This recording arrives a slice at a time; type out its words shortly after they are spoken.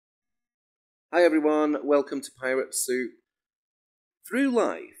Hi everyone, welcome to Pirate Soup. Through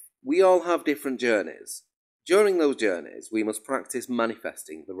life, we all have different journeys. During those journeys, we must practice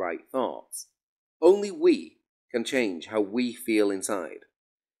manifesting the right thoughts. Only we can change how we feel inside.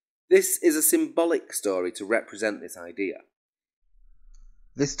 This is a symbolic story to represent this idea.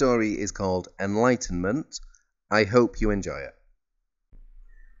 This story is called Enlightenment. I hope you enjoy it.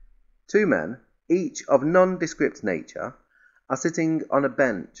 Two men, each of nondescript nature, are sitting on a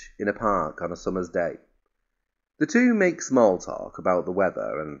bench in a park on a summer's day. The two make small talk about the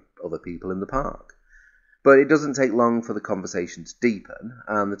weather and other people in the park, but it doesn't take long for the conversation to deepen,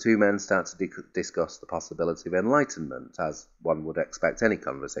 and the two men start to discuss the possibility of enlightenment, as one would expect any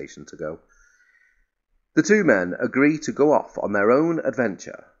conversation to go. The two men agree to go off on their own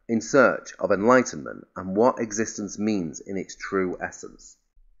adventure in search of enlightenment and what existence means in its true essence.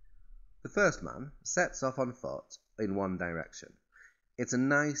 The first man sets off on foot in one direction. It's a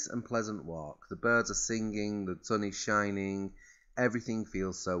nice and pleasant walk. The birds are singing, the sun is shining, everything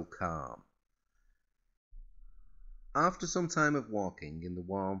feels so calm. After some time of walking in the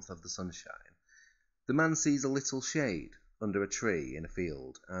warmth of the sunshine, the man sees a little shade under a tree in a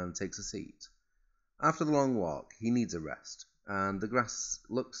field and takes a seat. After the long walk, he needs a rest, and the grass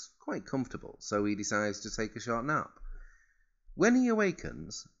looks quite comfortable, so he decides to take a short nap. When he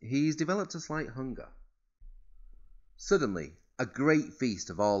awakens, he's developed a slight hunger. Suddenly, a great feast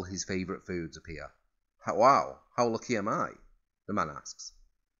of all his favourite foods appear. Wow, how lucky am I? The man asks.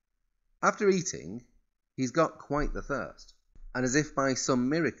 After eating, he's got quite the thirst, and as if by some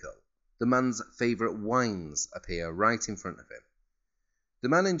miracle, the man's favourite wines appear right in front of him. The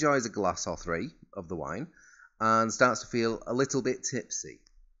man enjoys a glass or three of the wine, and starts to feel a little bit tipsy.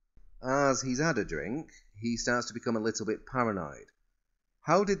 As he's had a drink, he starts to become a little bit paranoid.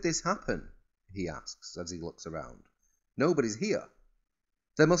 How did this happen? He asks as he looks around. Nobody's here.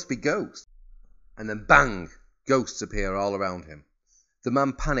 There must be ghosts. And then bang! Ghosts appear all around him. The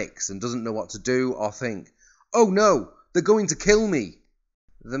man panics and doesn't know what to do or think. Oh no! They're going to kill me!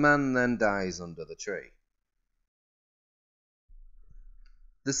 The man then dies under the tree.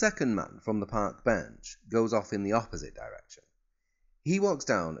 The second man from the park bench goes off in the opposite direction. He walks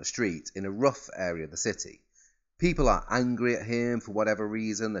down a street in a rough area of the city. People are angry at him for whatever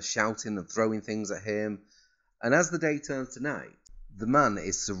reason. They're shouting and throwing things at him. And as the day turns to night, the man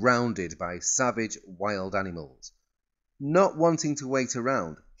is surrounded by savage wild animals. Not wanting to wait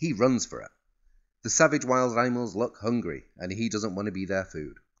around, he runs for it. The savage wild animals look hungry, and he doesn't want to be their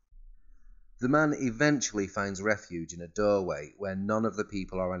food. The man eventually finds refuge in a doorway where none of the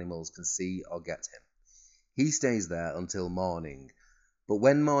people or animals can see or get him. He stays there until morning, but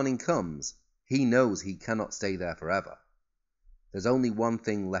when morning comes, he knows he cannot stay there forever. There's only one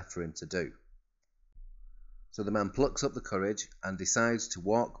thing left for him to do. So the man plucks up the courage and decides to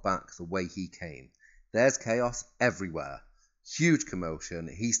walk back the way he came. There's chaos everywhere. Huge commotion.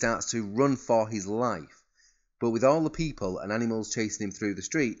 He starts to run for his life. But with all the people and animals chasing him through the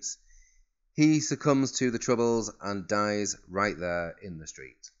streets, he succumbs to the troubles and dies right there in the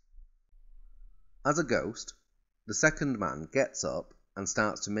street. As a ghost, the second man gets up and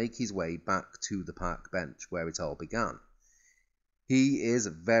starts to make his way back to the park bench where it all began. He is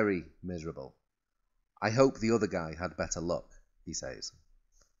very miserable. I hope the other guy had better luck, he says.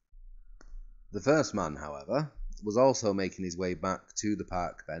 The first man, however, was also making his way back to the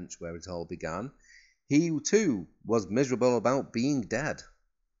park bench where it all began. He, too, was miserable about being dead.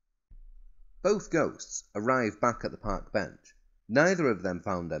 Both ghosts arrive back at the park bench. Neither of them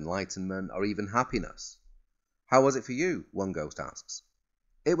found enlightenment or even happiness. How was it for you? One ghost asks.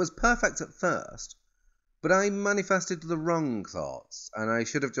 It was perfect at first, but I manifested the wrong thoughts, and I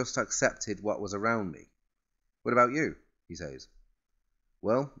should have just accepted what was around me. What about you? He says.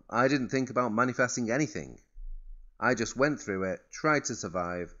 Well, I didn't think about manifesting anything. I just went through it, tried to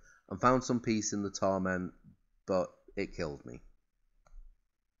survive, and found some peace in the torment, but it killed me.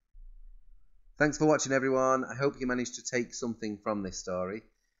 Thanks for watching, everyone. I hope you managed to take something from this story.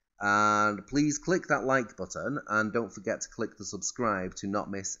 And please click that like button, and don't forget to click the subscribe to not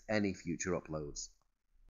miss any future uploads.